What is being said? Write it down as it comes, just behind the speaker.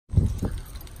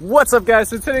What's up, guys?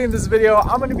 So today in this video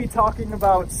I'm going to be talking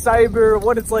about cyber,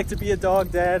 what it's like to be a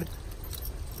dog dad,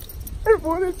 and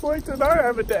what it's like to not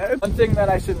have a dad. One thing that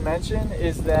I should mention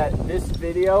is that this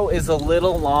video is a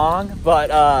little long,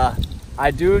 but I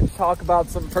do talk about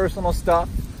some personal stuff.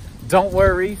 Don't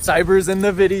worry, Cyber's in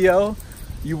the video.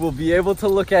 You will be able to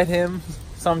look at him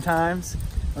sometimes.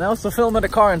 And I also film in a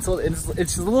car, and so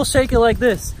it's a little shaky like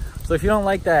this. So if you don't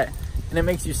like that and it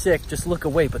makes you sick, just look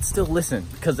away, but still listen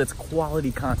because it's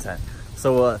quality content.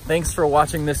 So thanks for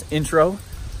watching this intro.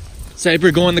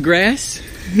 Cyber, go on the grass.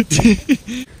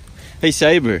 Hey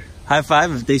Cyber, high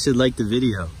five if they should like the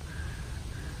video.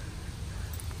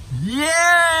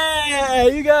 Yeah,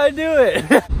 you gotta do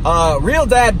it. Real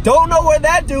dad, don't know where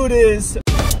that dude is.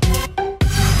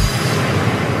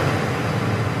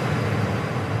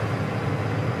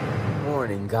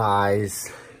 Morning,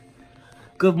 guys.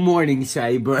 Good morning,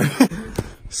 Cyber.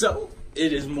 So,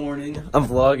 it is morning. I'm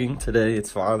vlogging today.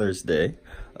 It's Father's Day.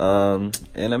 And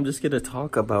I'm just gonna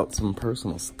talk about some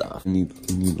personal stuff. You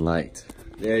need light.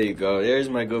 There you go. There's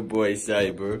my good boy,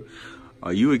 Cyber.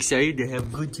 Are you excited to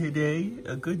have a good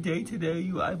day today,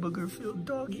 you eye booger filled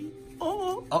doggy?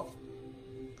 Oh.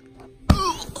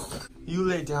 You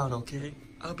lay down, okay?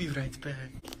 I'll be right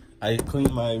back. I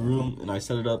cleaned my room and I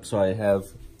set it up so I have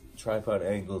tripod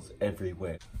angles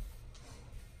everywhere.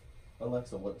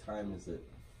 Alexa, what time is it?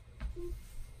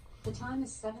 The time is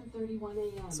 7:31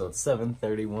 a.m. So it's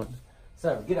 7:31.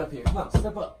 Cyber, get up here. Come on,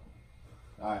 step up.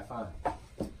 Alright, fine.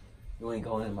 You ain't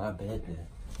going in my bed then.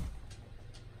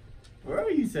 Where are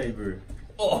you, Cyber?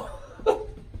 Oh!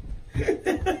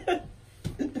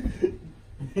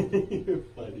 You're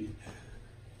funny.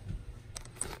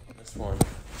 This one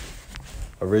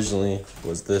originally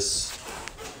was this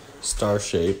star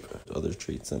shape. Other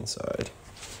treats inside.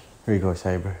 Here you go,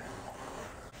 Cyber.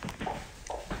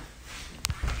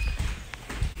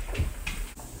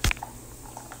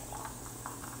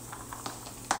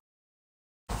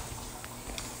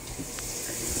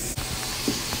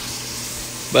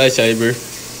 Bye, Cyber.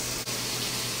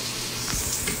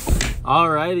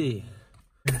 Alrighty.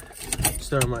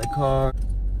 Start my car.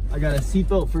 I got a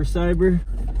seatbelt for Cyber.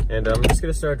 And I'm just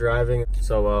gonna start driving.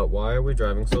 So why are we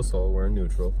driving so slow? We're in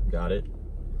neutral. Got it.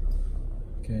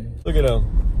 Okay. Look at him.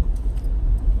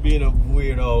 Being a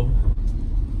weirdo.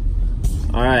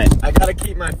 Alright. I gotta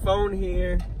keep my phone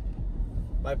here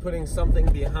by putting something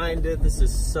behind it. This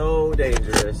is so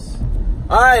dangerous.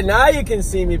 Alright, now you can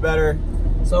see me better.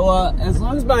 So as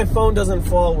long as my phone doesn't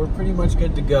fall, we're pretty much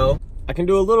good to go. I can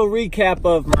do a little recap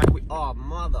of my, oh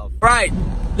mother. Right,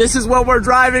 this is what we're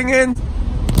driving in.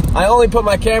 I only put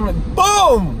my camera,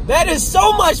 boom! That is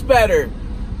so much better.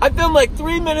 I filmed like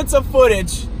 3 minutes of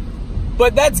footage,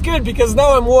 but that's good because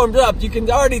now I'm warmed up. You can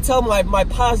already tell my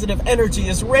positive energy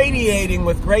is radiating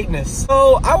with greatness.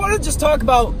 So I want to just talk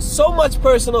about so much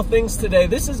personal things today.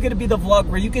 This is going to be the vlog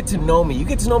where you get to know me. You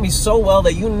get to know me so well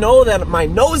that you know that my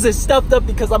nose is stuffed up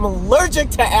because I'm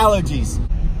allergic to allergies.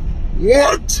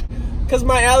 What? Because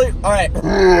my alright.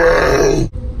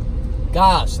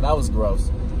 Gosh, that was gross.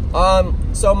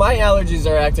 So my allergies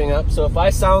are acting up, so if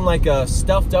I sound like a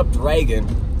stuffed up dragon,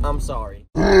 I'm sorry.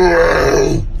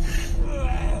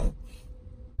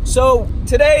 So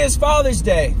today is Father's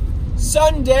Day.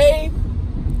 Sunday,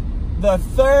 the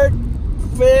 3rd,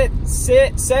 5th,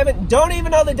 6th, 7th, don't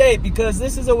even know the date because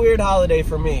this is a weird holiday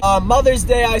for me. Mother's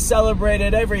Day I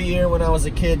celebrated every year when I was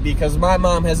a kid because my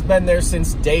mom has been there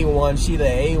since day one. She the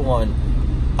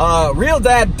A1. Real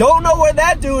dad, don't know where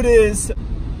that dude is.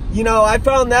 You know, I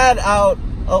found that out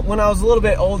when I was a little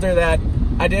bit older that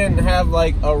I didn't have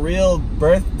like a real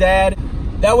birth dad.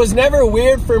 That was never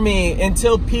weird for me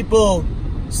until people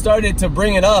started to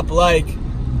bring it up. Like,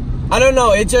 I don't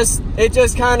know, it just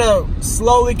kind of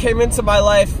slowly came into my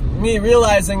life, me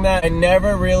realizing that I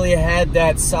never really had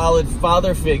that solid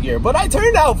father figure. But I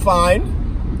turned out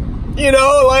fine. You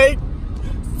know, like,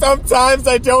 sometimes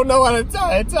I don't know how to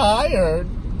tie a tie or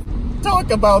talk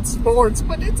about sports,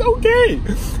 but it's okay.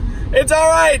 It's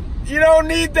alright. You don't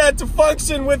need that to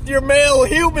function with your male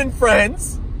human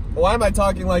friends. Why am I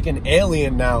talking like an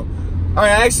alien now?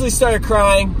 Alright, I actually started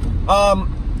crying.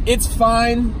 It's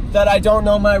fine that I don't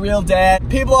know my real dad.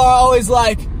 People are always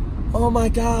like, oh my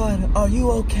God, are you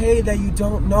okay that you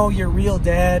don't know your real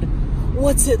dad?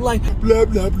 What's it like? Blah,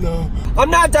 blah, blah.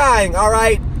 I'm not dying,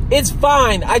 alright? It's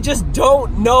fine. I just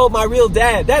don't know my real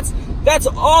dad. That's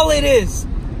all it is.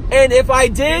 And if I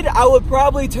did, I would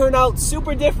probably turn out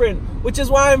super different, which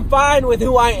is why I'm fine with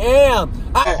who I am.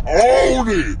 I own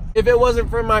it. If it wasn't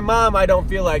for my mom, I don't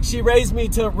feel like. She raised me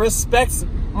to respect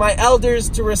my elders,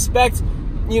 to respect,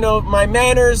 you know, my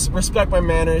manners, respect my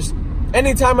manners.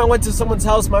 Anytime I went to someone's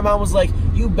house, my mom was like,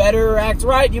 you better act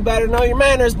right, you better know your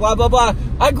manners, blah, blah, blah.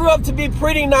 I grew up to be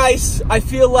pretty nice. I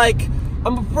feel like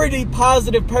I'm a pretty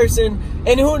positive person.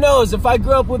 And who knows, if I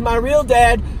grew up with my real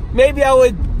dad, maybe I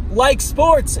would like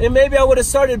sports, and maybe I would have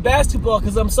started basketball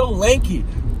because I'm so lanky.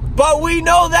 But we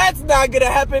know that's not going to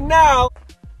happen now.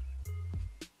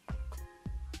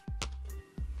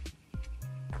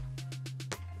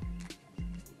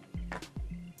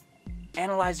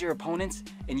 Analyze your opponents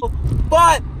and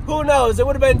But who knows, it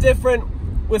would have been different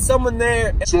with someone there.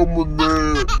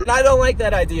 And I don't like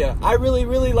that idea. I really,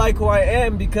 really like who I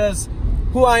am, because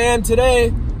who I am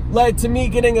today led to me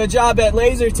getting a job at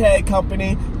laser tag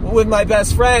company with my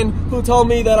best friend, who told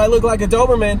me that I look like a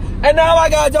Doberman, and now I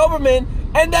got a Doberman,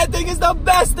 and that thing is the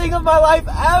best thing of my life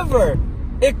ever.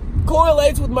 It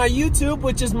correlates with my YouTube,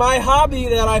 which is my hobby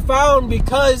that I found,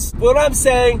 because what I'm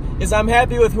saying is I'm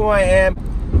happy with who I am,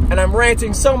 and I'm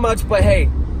ranting so much, but hey,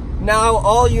 now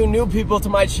all you new people to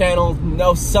my channel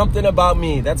know something about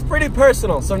me. That's pretty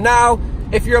personal. So now,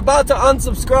 if you're about to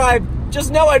unsubscribe,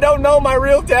 just know I don't know my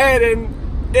real dad, and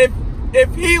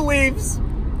if he leaves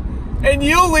and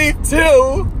you leave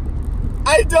too,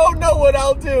 I don't know what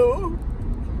I'll do.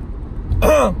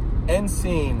 End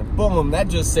scene. Boom, that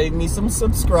just saved me some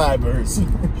subscribers.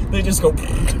 They just go,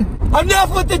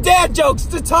 enough with the dad jokes,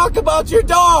 to talk about your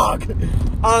dog.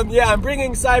 Yeah, I'm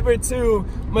bringing Cyber to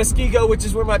Muskego, which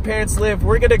is where my parents live.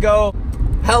 We're gonna go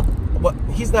help. Well,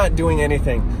 he's not doing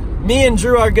anything. Me and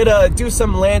Drew are gonna do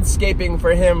some landscaping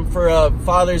for him for a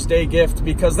Father's Day gift,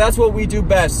 because that's what we do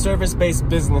best, service-based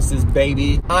businesses,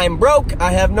 baby. I'm broke,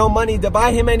 I have no money to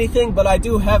buy him anything, but I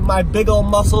do have my big old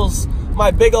muscles,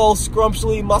 my big old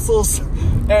scrumptious muscles,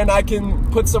 and I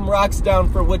can put some rocks down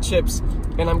for wood chips.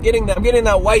 And I'm getting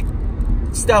that white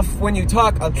stuff when you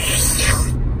talk.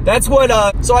 That's what,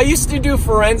 so I used to do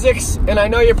forensics, and I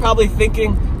know you're probably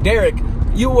thinking, Derek,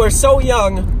 you were so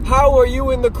young, how are you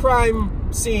in the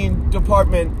crime scene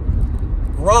department?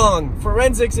 Wrong.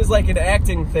 Forensics is like an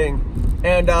acting thing.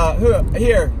 And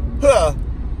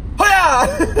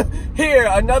here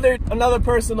another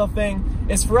personal thing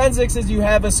is forensics is you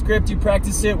have a script, you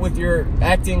practice it with your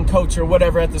acting coach or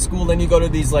whatever at the school, then you go to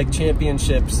these like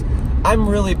championships. I'm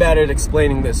really bad at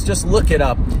explaining this. Just look it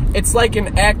up. It's like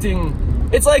an acting,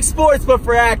 it's like sports but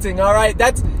for acting, all right?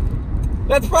 That's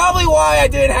probably why I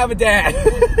didn't have a dad.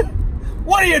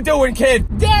 What are you doing, kid?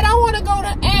 Dad, I want to go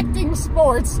to acting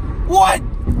sports. What?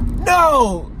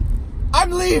 No,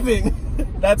 I'm leaving.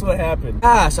 That's what happened.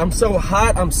 Gosh, I'm so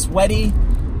hot, I'm sweaty.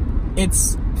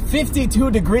 It's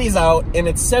 52 degrees out and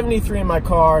it's 73 in my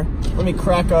car. Let me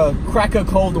crack a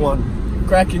cold one.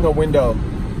 Cracking a window.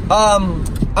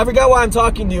 I forgot why I'm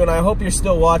talking to you, and I hope you're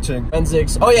still watching.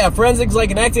 Forensics. Oh yeah, forensics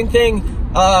like an acting thing.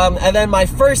 And then my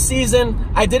first season,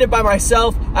 I did it by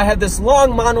myself. I had this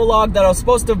long monologue that I was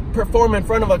supposed to perform in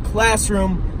front of a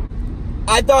classroom.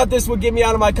 I thought this would get me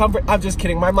out of my comfort. I'm just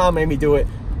kidding. My mom made me do it.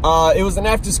 It was an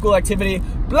after-school activity.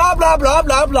 Blah, blah, blah,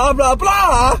 blah, blah, blah,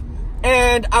 blah.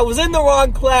 And I was in the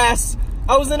wrong class.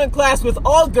 I was in a class with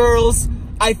all girls.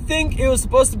 I think it was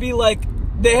supposed to be like,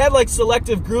 they had like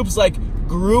selective groups, like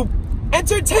group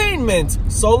entertainment,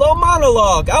 solo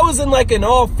monologue. I was in like an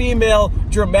all-female,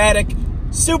 dramatic,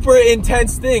 super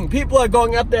intense thing. People are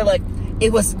going up there like,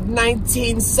 it was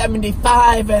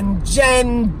 1975 and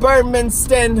Jen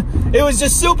Bermanston. It was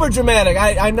just super dramatic.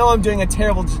 I know I'm doing a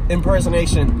terrible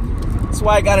impersonation. That's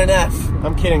why I got an F.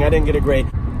 I'm kidding, I didn't get a grade.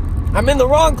 I'm in the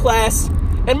wrong class,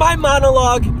 and my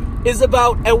monologue is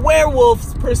about a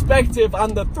werewolf's perspective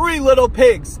on the Three Little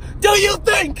Pigs. Do you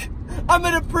think I'm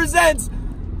gonna present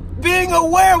being a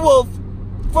werewolf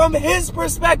from his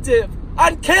perspective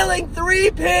on killing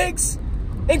 3 pigs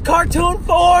in cartoon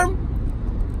form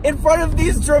in front of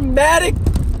these dramatic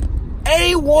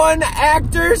A1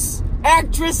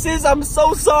 actresses? I'm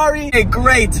so sorry. Hey,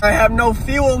 great. I have no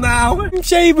fuel now.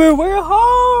 Saber, we're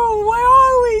home. Where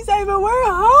are we, Saber? We're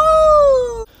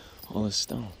home. All the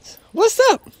stones. What's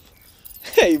up?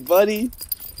 Hey, buddy.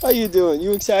 How you doing?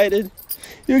 You excited?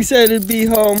 You excited to be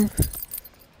home?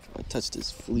 I touched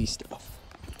this flea stuff.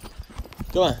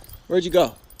 Come on. Where'd you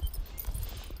go?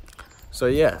 So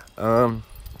yeah,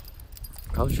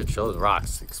 probably should show the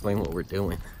rocks, explain what we're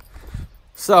doing.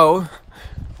 So,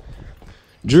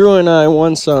 Drew and I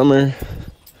one summer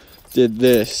did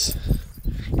this,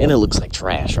 and it looks like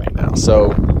trash right now.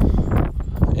 So,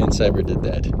 and Cyber did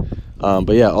that.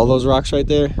 But yeah, all those rocks right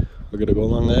there, we're gonna go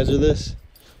along the edge of this.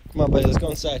 Come on, buddy, let's go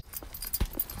inside.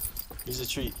 Here's a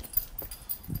treat.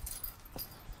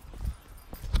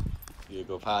 You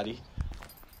go potty.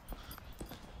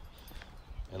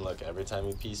 And look, every time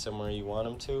you pee somewhere you want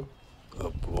him to,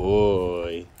 good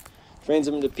boy. Trains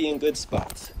him to pee in good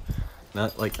spots.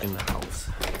 Not like in the house.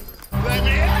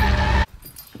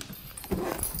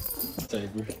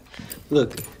 Cyber.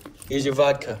 Look, here's your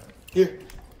vodka. Here.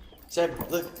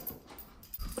 Cyber, look.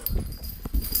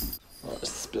 Oh,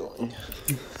 it's spilling.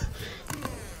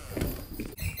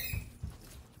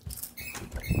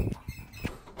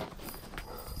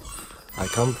 I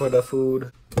come for the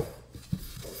food.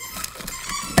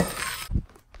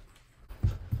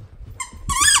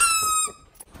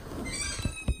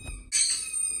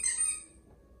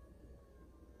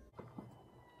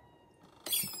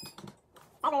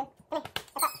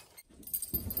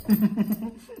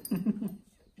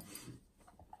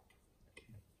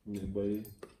 Yeah, buddy.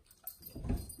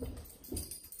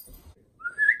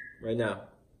 Right now.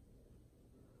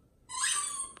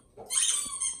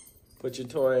 Put your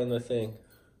toy in the thing.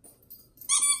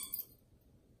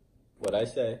 What'd I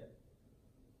say?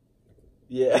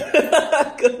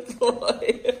 Yeah. Good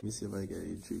boy. Let me see if I get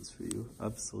any treats for you.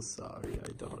 I'm so sorry, I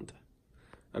don't.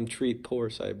 I'm treat poor,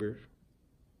 Cyber.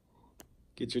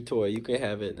 Get your toy. You can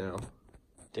have it now.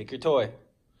 Take your toy.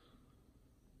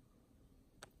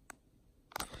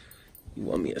 You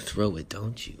want me to throw it,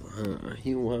 don't you? Huh?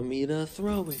 You want me to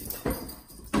throw it.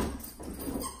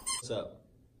 What's up?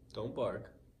 Don't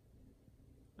bark.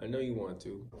 I know you want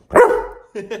to.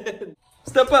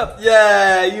 Step up!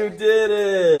 Yeah, you did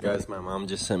it! Guys, my mom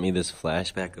just sent me this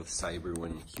flashback of Cyber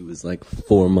when he was like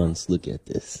 4 months. Look at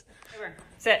this. Cyber,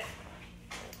 sit.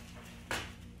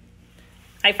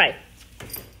 High five.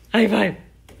 High five.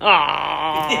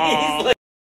 Aww.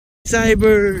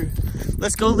 Cyber,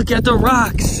 let's go look at the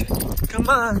rocks. Come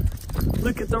on,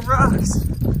 look at the rocks.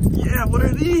 Yeah, what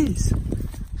are these?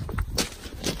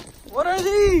 What are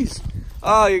these?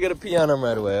 Oh, you're gonna pee on them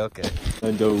right away, okay.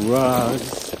 And the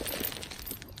rocks.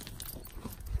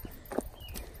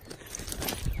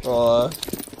 Aw,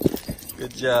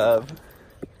 good job.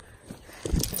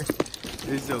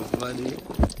 You're so funny.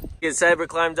 Cyber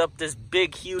climbed up this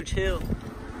big, huge hill.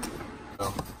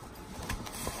 Oh,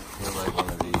 you're like one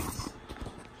of these.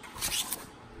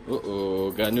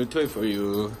 Uh-oh, got a new toy for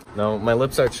you. No, my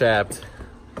lips are chapped.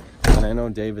 And I know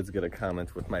David's gonna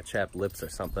comment with my chapped lips or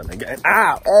something again.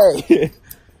 Ow! Hey!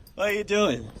 What are you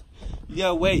doing? You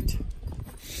gotta wait.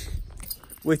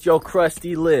 With your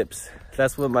crusty lips.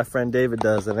 That's what my friend David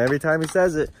does. And every time he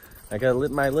says it, I gotta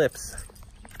lip my lips.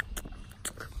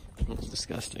 That's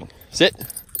disgusting. Sit.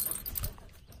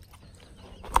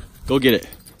 Go get it.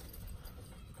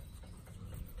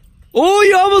 Oh,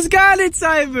 you almost got it,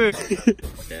 Cyber!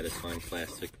 Satisfying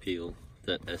plastic peel,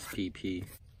 the SPP.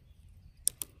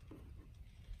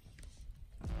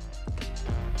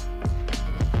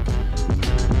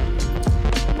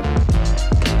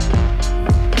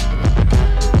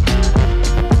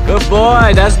 Good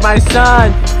boy, that's my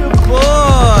son. Good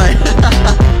boy.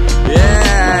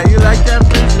 Yeah, you like that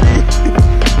frisbee?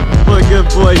 Boy, good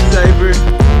boy, Cyber.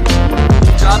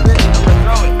 Drop it, I'm gonna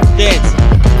throw it. Dance.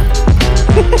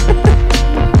 Let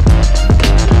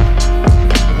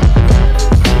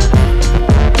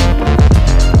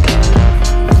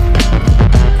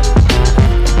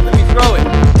me throw it.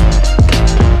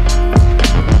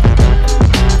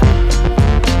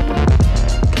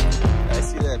 I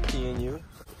see that pee in you.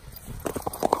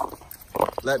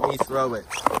 Let me throw it.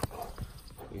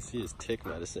 You see his tick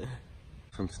medicine.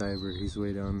 From Cyber, he's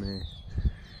way down there.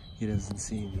 He doesn't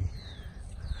see me.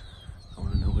 I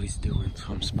want to know what he's doing,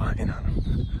 so I'm spying on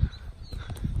him.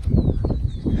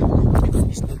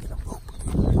 He's taking a rope.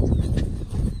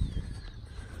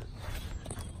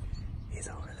 He's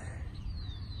over there.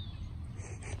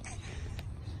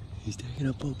 He's taking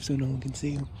a rope so no one can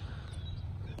see him.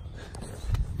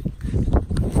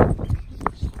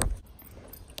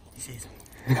 He sees him.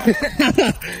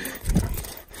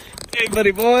 Hey,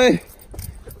 buddy boy.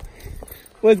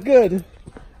 What's good?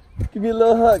 Give me a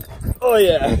little hug. Oh,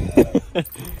 yeah.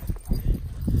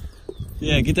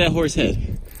 Yeah, get that horse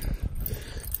head.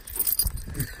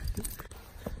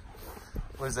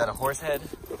 What is that, a horse head?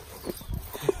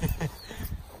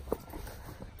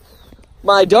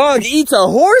 My dog eats a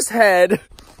horse head!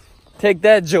 Take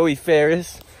that, Joey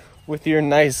Ferris, with your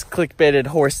nice clickbaited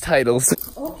horse titles.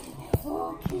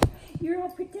 Okay. You're all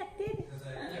protected?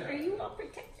 Are you all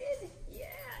protected? Yeah,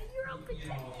 you're all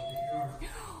protected.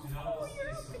 Oh,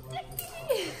 you're all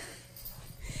protected.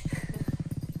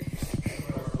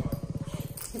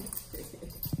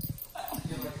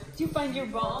 Did you find your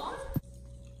ball?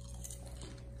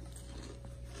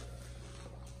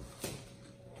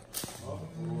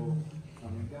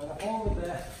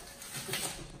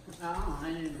 Oh,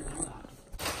 I didn't know that.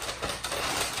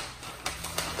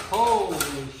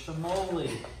 Holy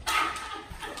shamoly.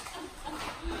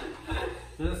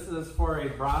 This is for a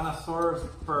brontosaurus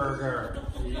burger.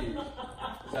 Is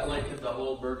that like a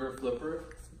double burger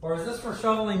flipper? Or is this for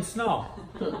shoveling snow?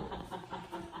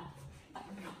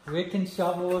 We can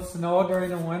shovel the snow during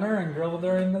the winter and grill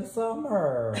during the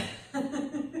summer.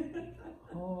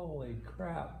 Holy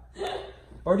crap.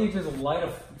 Or do you just light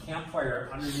a campfire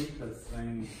underneath this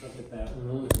thing? Look at that.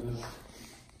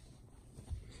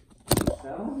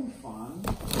 That'll be fun.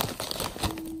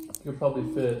 You'll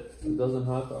probably fit a dozen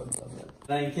hot dogs on that.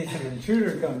 Now in case an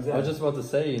intruder comes in. I was just about to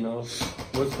say, you know,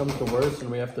 worst comes to worst and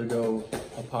we have to go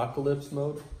apocalypse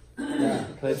mode. Yeah.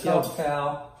 What's up,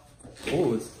 pal?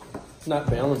 Oh, it's not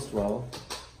balanced well.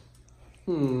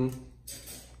 It's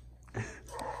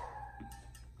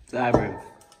average.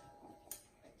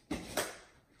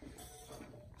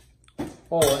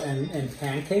 Oh, and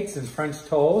pancakes and French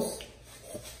toast.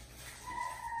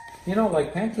 You know,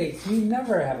 like pancakes, you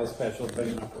never have a special big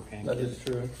enough for pancakes. That is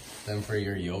true. Then for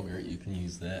your yogurt, you can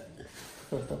use that.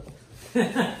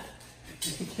 Can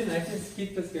I just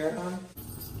keep this hair on?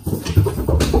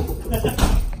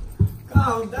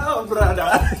 Calm down,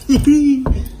 brother. He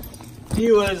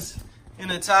was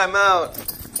in a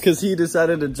timeout because he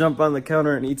decided to jump on the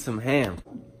counter and eat some ham.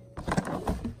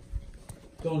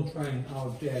 Don't try and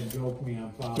out-dad joke me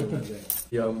on Father's Day.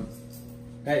 Yum.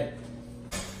 Hey.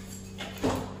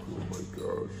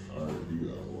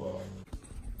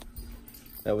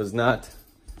 That was not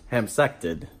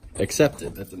ham-sected.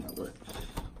 Accepted. That did not work.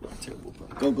 Terrible.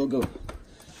 Go, go, go.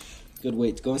 Good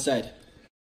weight. Go inside.